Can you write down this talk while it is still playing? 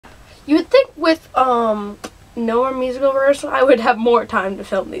You would think with no more musical rehearsal, I would have more time to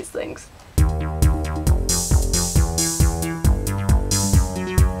film these things.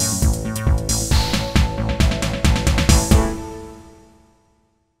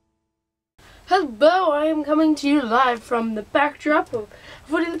 Hello, I am coming to you live from the backdrop of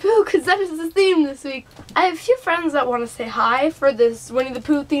Winnie the Pooh, because that is the theme this week. I have a few friends that want to say hi for this Winnie the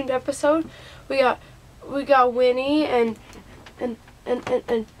Pooh themed episode. We got Winnie and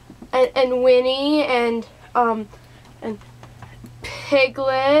Winnie and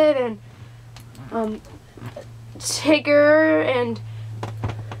Piglet and Tigger and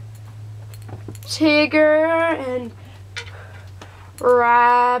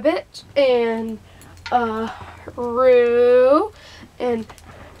Rabbit and Roo and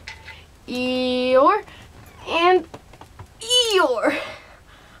Eeyore and Eeyore.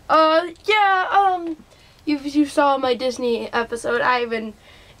 You saw my Disney episode. I have an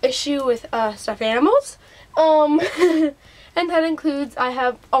issue with stuffed animals. And that includes, I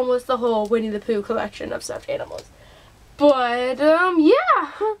have almost the whole Winnie the Pooh collection of stuffed animals. But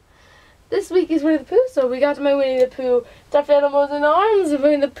yeah. This week is Winnie the Pooh, so we got my Winnie the Pooh stuffed animals in arms, and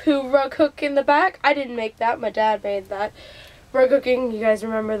Winnie the Pooh rug hook in the back. I didn't make that, my dad made that. Rug hooking, you guys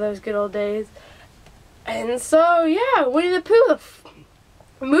remember those good old days. And so, yeah, Winnie the Pooh, the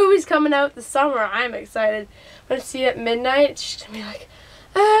movie's coming out this summer. I'm excited. I'm going to see it at midnight. It's just going to be like,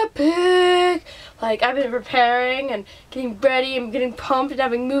 epic. Like, I've been preparing and getting ready and getting pumped and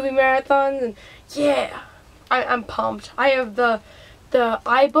having movie marathons, and yeah, I'm pumped. I have the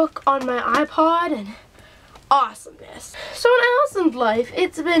iBook on my iPod and awesomeness. So in Allison's life,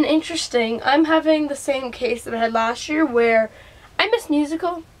 it's been interesting. I'm having the same case that I had last year where I miss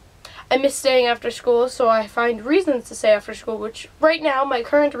musical. I miss staying after school, so I find reasons to stay after school, which right now my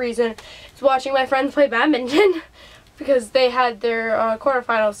current reason is watching my friends play badminton because they had their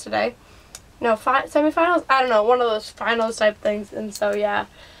quarterfinals today. No, semifinals? I don't know, one of those finals type things, and so yeah.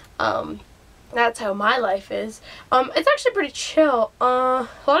 That's how my life is. It's actually pretty chill. A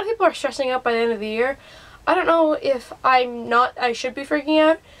lot of people are stressing out by the end of the year. I don't know if I should be freaking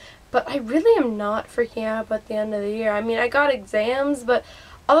out, but I really am not freaking out about the end of the year. I mean, I got exams, but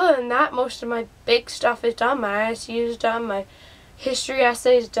other than that, most of my big stuff is done. My ISU is done, my history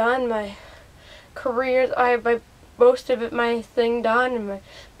essay is done, my career, I have most of it, my thing done, and my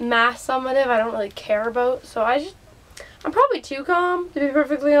math summative I don't really care about. So I'm probably too calm, to be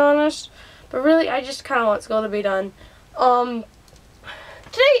perfectly honest. But really, I just kind of want school to be done. Today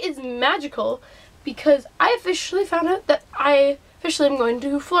is magical because I officially found out that I officially am going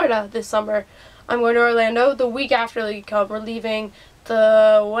to Florida this summer. I'm going to Orlando the week after League Cup. We're leaving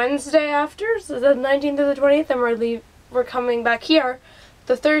the Wednesday after, so the 19th or the 20th, and we're coming back here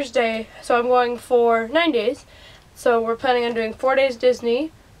the Thursday. So I'm going for 9 days. So we're planning on doing 4 days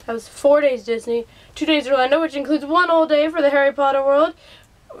Disney. That was 4 days Disney, 2 days Orlando, which includes 1 whole day for the Harry Potter world.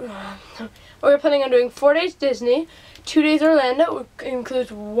 We're planning on doing 4 days Disney, 2 days Orlando, which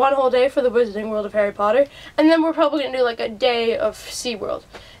includes 1 whole day for the Wizarding World of Harry Potter, and then we're probably going to do like a day of SeaWorld.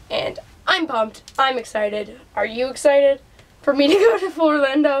 And I'm pumped. I'm excited. Are you excited for me to go to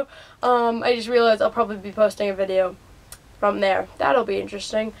Orlando? I just realized I'll probably be posting a video from there. That'll be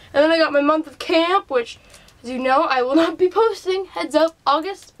interesting. And then I got my month of camp, which, as you know, I will not be posting. Heads up,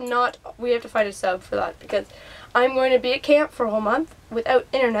 August, we have to find a sub for that because I'm going to be at camp for a whole month without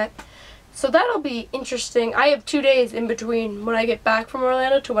internet. So that'll be interesting. I have 2 days in between when I get back from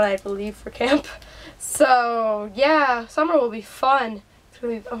Orlando to when I have to leave for camp. So yeah, summer will be fun. It's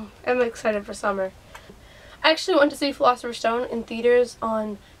gonna be, I'm excited for summer. I actually went to see Philosopher's Stone in theaters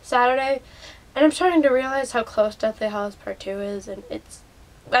on Saturday, and I'm starting to realize how close Deathly Hallows Part 2 is, and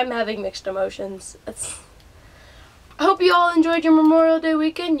I'm having mixed emotions. I hope you all enjoyed your Memorial Day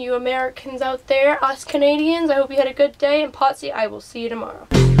weekend, you Americans out there, us Canadians. I hope you had a good day, and Potsy, I will see you tomorrow.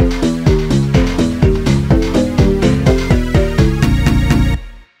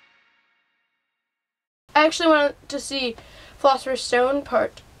 I actually went to see Philosopher's Stone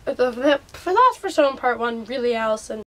Part 1, really, Allison.